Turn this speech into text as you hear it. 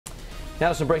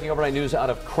Now some breaking overnight news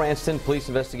out of Cranston. Police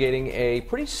investigating a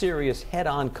pretty serious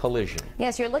head-on collision.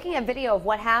 Yes, you're looking at video of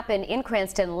what happened in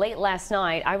Cranston late last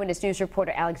night. Eyewitness News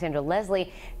reporter Alexandra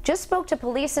Leslie just spoke to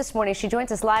police this morning. She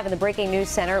joins us live in the Breaking News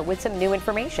Center with some new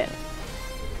information.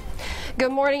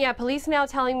 Good morning. Police now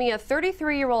telling me a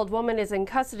 33-year-old woman is in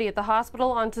custody at the hospital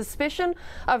on suspicion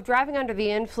of driving under the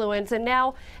influence, and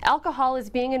now alcohol is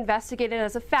being investigated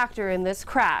as a factor in this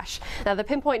crash. Now, the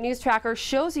Pinpoint News Tracker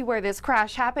shows you where this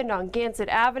crash happened on Gansett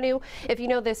Avenue. If you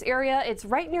know this area, it's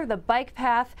right near the bike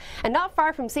path and not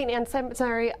far from St. Anne's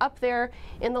Cemetery up there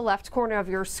in the left corner of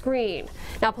your screen.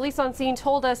 Now, police on scene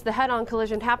told us the head-on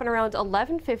collision happened around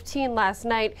 11:15 last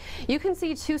night. You can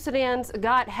see two sedans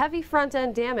got heavy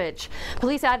front-end damage.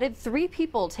 Police added 3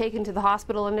 people taken to the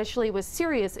hospital initially with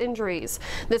serious injuries.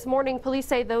 This morning, police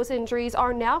say those injuries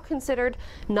are now considered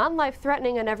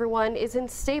non-life-threatening and everyone is in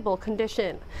stable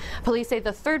condition. Police say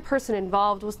the third person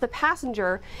involved was the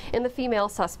passenger in the female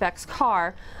suspect's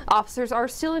car. Officers are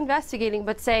still investigating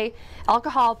but say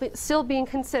alcohol still being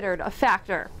considered a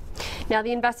factor. Now,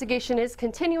 the investigation is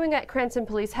continuing at Cranston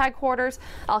Police Headquarters.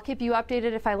 I'll keep you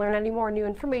updated if I learn any more new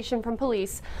information from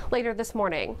police later this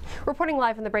morning. Reporting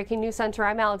live from the Breaking News Center,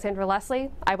 I'm Alexandra Leslie,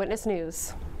 Eyewitness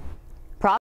News.